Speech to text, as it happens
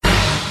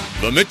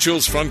The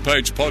Mitchell's Front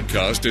Page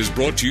podcast is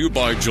brought to you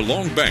by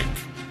Geelong Bank.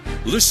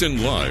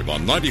 Listen live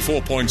on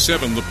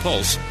 94.7 The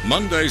Pulse,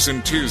 Mondays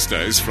and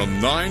Tuesdays from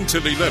 9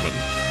 till 11.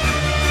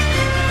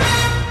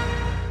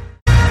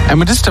 And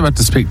we're just about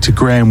to speak to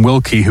Graham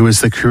Wilkie, who is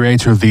the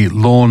curator of the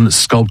Lawn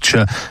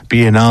Sculpture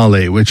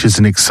Biennale, which is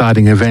an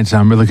exciting event,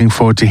 and I'm really looking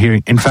forward to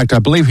hearing. In fact, I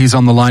believe he's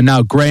on the line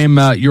now. Graham,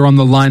 you're on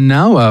the line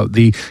now,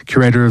 the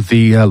curator of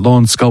the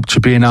Lawn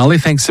Sculpture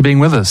Biennale. Thanks for being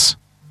with us.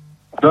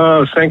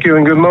 Oh, thank you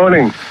and good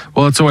morning.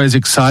 Well, it's always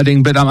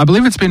exciting, but I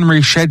believe it's been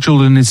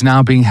rescheduled and is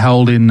now being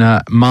held in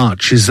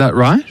March. Is that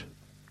right?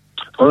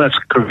 Well, that's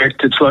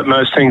correct. It's like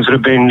most things that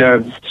have been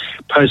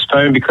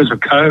postponed because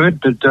of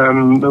COVID,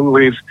 but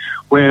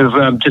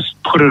we've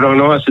just put it on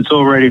ice. It's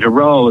all ready to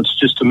roll. It's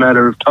just a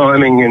matter of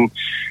timing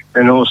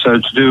and also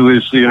to do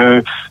with,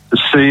 the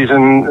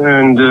season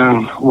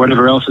and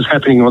whatever else is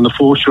happening on the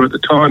foreshore at the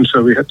time,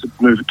 so we had to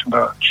move it to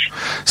March.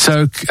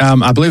 So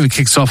I believe it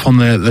kicks off on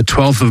the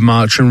 12th of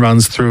March and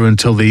runs through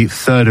until the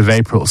 3rd of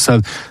April.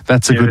 So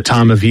that's a good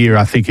time of year,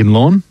 I think, in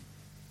Lawn.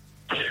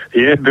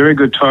 Yeah, very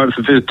good time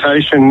for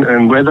visitation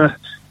and weather,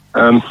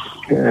 and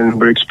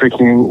we're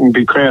expecting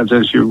big crowds,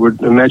 as you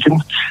would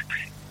imagine.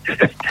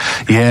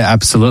 Yeah,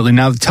 absolutely.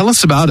 Now, tell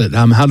us about it.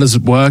 How does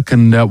it work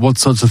and what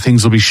sorts of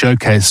things will be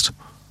showcased?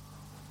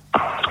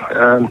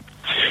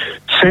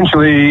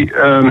 Essentially,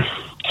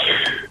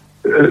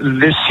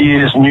 this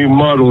year's new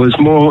model is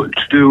more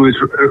to do with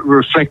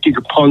reflecting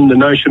upon the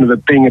notion of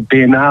it being a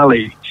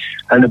biennale.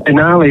 And a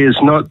biennale is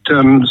not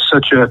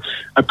such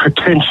a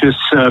pretentious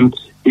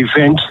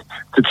event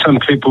that some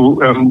people,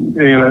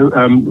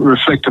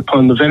 reflect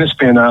upon the Venice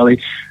Biennale.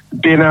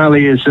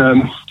 Biennale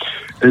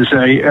is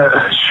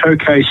a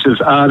showcase of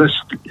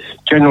artists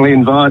generally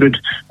invited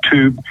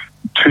to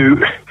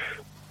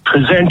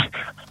present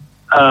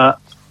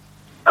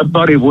a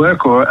body of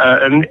work or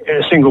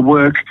a single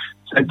work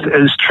that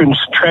is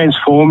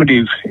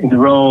transformative in the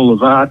role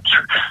of art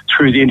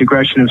through the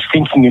integration of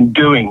thinking and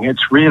doing.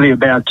 It's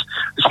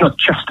not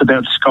just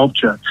about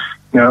sculpture.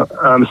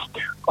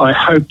 I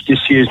hope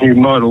this year's new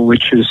model,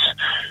 which is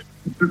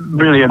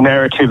really a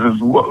narrative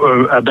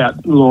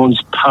about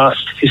Lawn's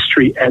past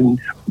history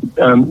and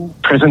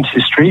present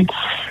history,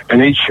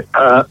 and each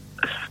of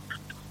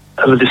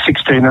the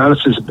 16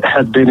 artists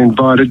have been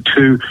invited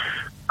to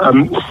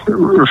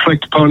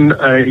reflect upon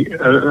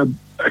a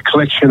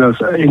collection of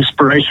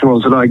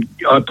inspirationals that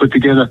I put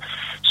together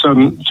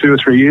some 2 or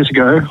 3 years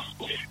ago,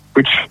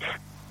 which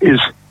is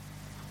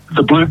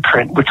the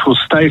blueprint, which will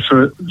stay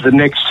for the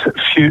next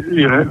few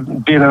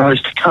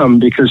biennales to come,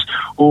 because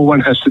all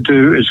one has to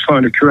do is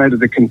find a curator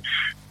that can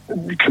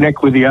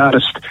connect with the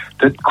artist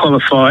that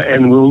qualify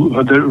and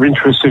that are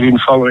interested in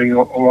following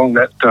along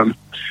that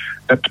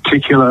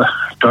particular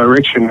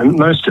direction. And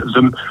most of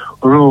them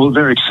are all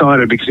very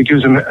excited because it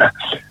gives them a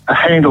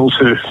handle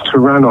to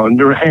run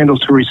on, or a handle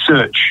to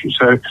research.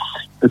 So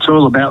it's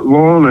all about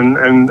Lawn,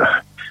 and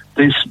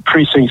these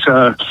precincts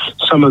are,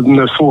 some of them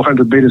are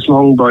 400 metres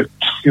long by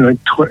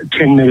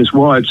 10 metres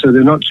wide. So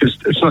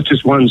it's not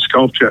just one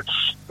sculpture,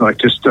 like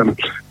just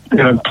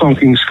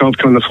plonking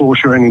sculpture on the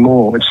foreshore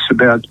anymore. It's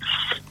about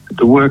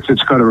the work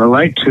that's got to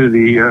relate to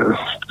the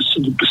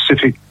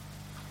specific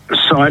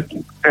site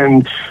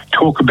and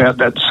talk about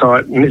that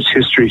site and its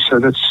history. So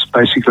that's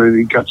basically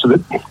the guts of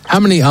it. How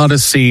many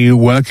artists are you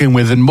working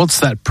with, and what's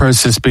that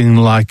process been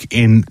like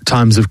in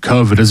times of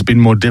COVID? Has it been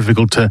more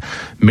difficult to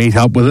meet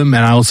up with them?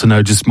 And I also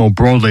know, just more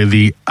broadly,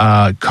 the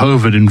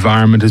COVID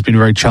environment has been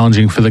very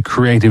challenging for the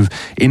creative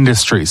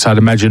industry. So I'd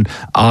imagine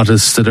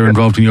artists that are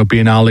involved in your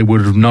Biennale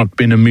would have not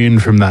been immune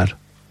from that.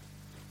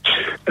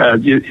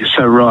 You're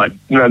so right.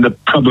 The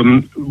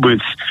problem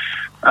with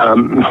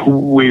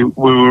we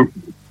were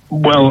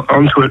well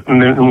onto it,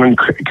 and then when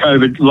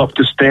COVID locked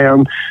us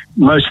down,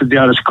 most of the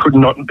artists could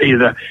not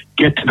either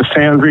get to the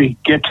foundry,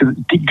 get to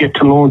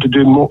Lawn to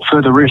do more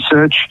further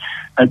research.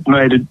 It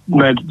made it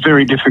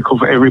very difficult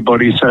for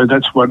everybody. So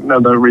that's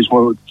another reason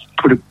why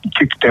we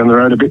kicked it down the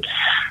road a bit.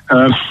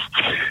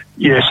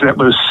 Yes, that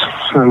was.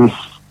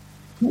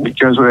 It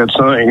goes without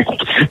saying.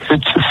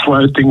 It just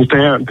slowed things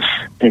down.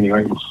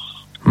 Anyway.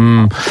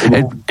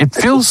 It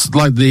feels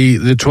like the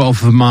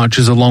 12th of March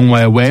is a long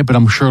way away, but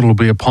I'm sure it'll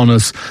be upon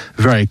us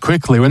very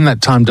quickly. When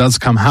that time does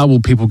come, how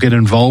will people get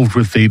involved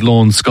with the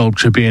Lawn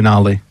Sculpture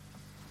Biennale?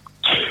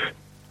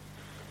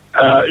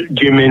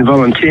 Do you mean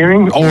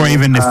volunteering? Or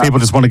even if people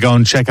just want to go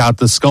and check out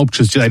the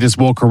sculptures, do they just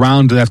walk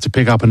around? Do they have to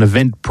pick up an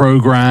event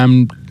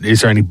program?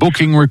 Is there any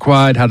booking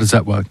required? How does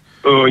that work?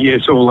 Oh,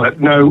 yes, all that.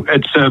 No,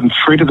 it's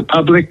free to the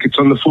public. It's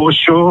on the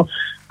foreshore.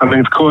 I mean,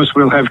 of course,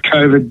 we'll have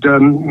COVID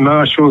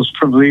marshals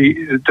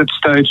probably at that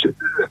stage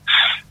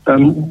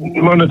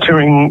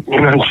monitoring,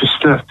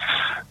 just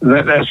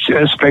that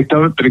aspect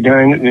of it. But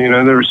again,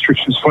 the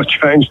restrictions might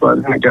change by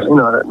then again.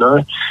 I don't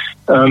know.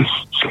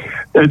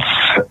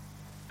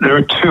 there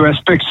are two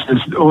aspects.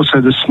 There's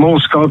also the small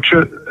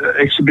sculpture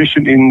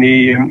exhibition in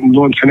the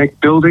Lawn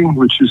Connect building,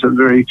 which is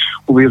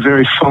will be a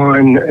very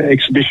fine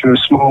exhibition of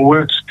small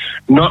works,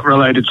 not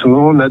related to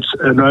lawn. That's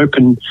an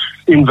open,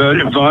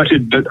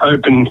 invited but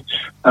open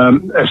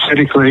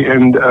aesthetically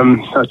and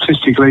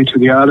artistically to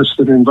the artists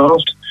that are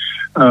involved.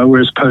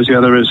 Whereas suppose the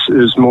other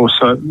is more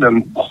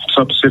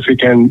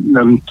specific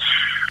and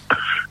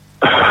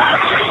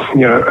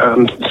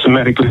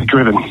thematically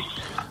driven.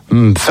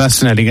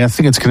 Fascinating. I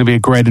think it's going to be a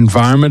great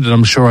environment, and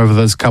I'm sure over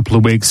those couple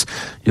of weeks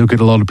you'll get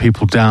a lot of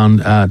people down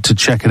to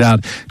check it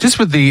out. Just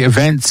with the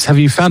events, have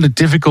you found it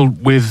difficult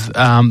with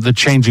the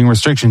changing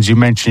restrictions? You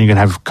mentioned you're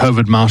going to have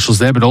COVID marshals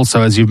there, but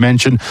also, as you've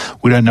mentioned,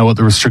 we don't know what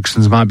the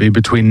restrictions might be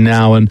between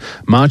now and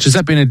March. Has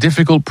that been a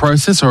difficult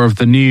process, or have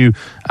the new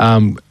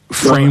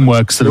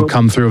frameworks that have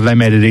come through, have they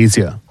made it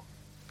easier?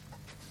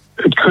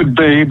 It could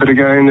be, but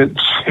again,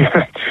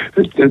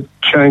 it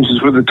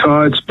changes with the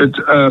tides. But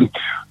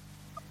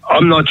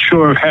I'm not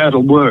sure of how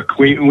it'll work.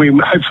 We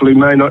hopefully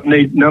may not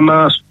need no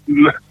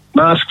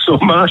masks or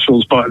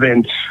marshals by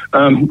then.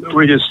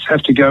 We just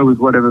have to go with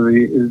whatever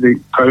the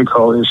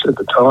protocol is at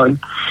the time.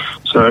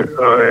 So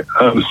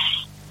I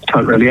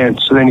can't really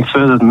answer any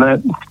further than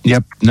that.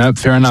 Yep, no,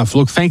 fair enough.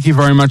 Look, thank you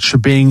very much for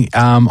being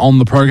on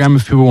the program.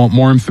 If people want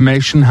more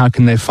information, how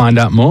can they find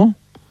out more?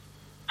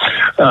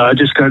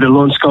 Just go to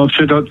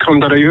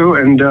lawnsculpture.com.au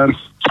and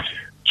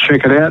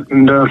check it out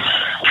and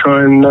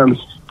try and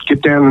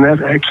get down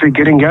and actually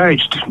get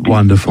engaged.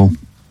 Wonderful.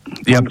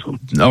 Yep. Wonderful.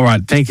 All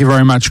right. Thank you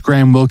very much.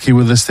 Graham Wilkie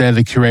with us there,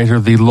 the curator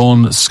of the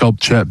Lawn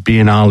Sculpture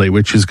Biennale,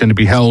 which is going to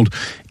be held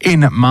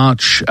in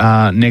March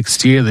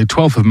next year, the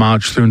 12th of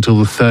March through until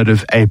the 3rd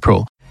of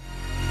April.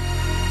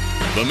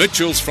 The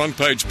Mitchell's Front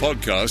Page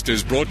podcast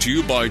is brought to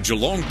you by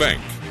Geelong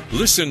Bank.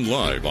 Listen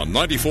live on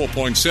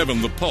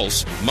 94.7 The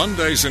Pulse,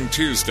 Mondays and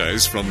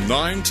Tuesdays from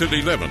 9 till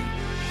 11.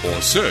 Or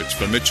search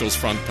for Mitchell's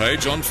Front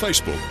Page on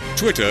Facebook,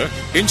 Twitter,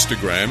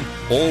 Instagram,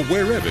 or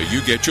wherever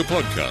you get your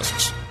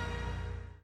podcasts.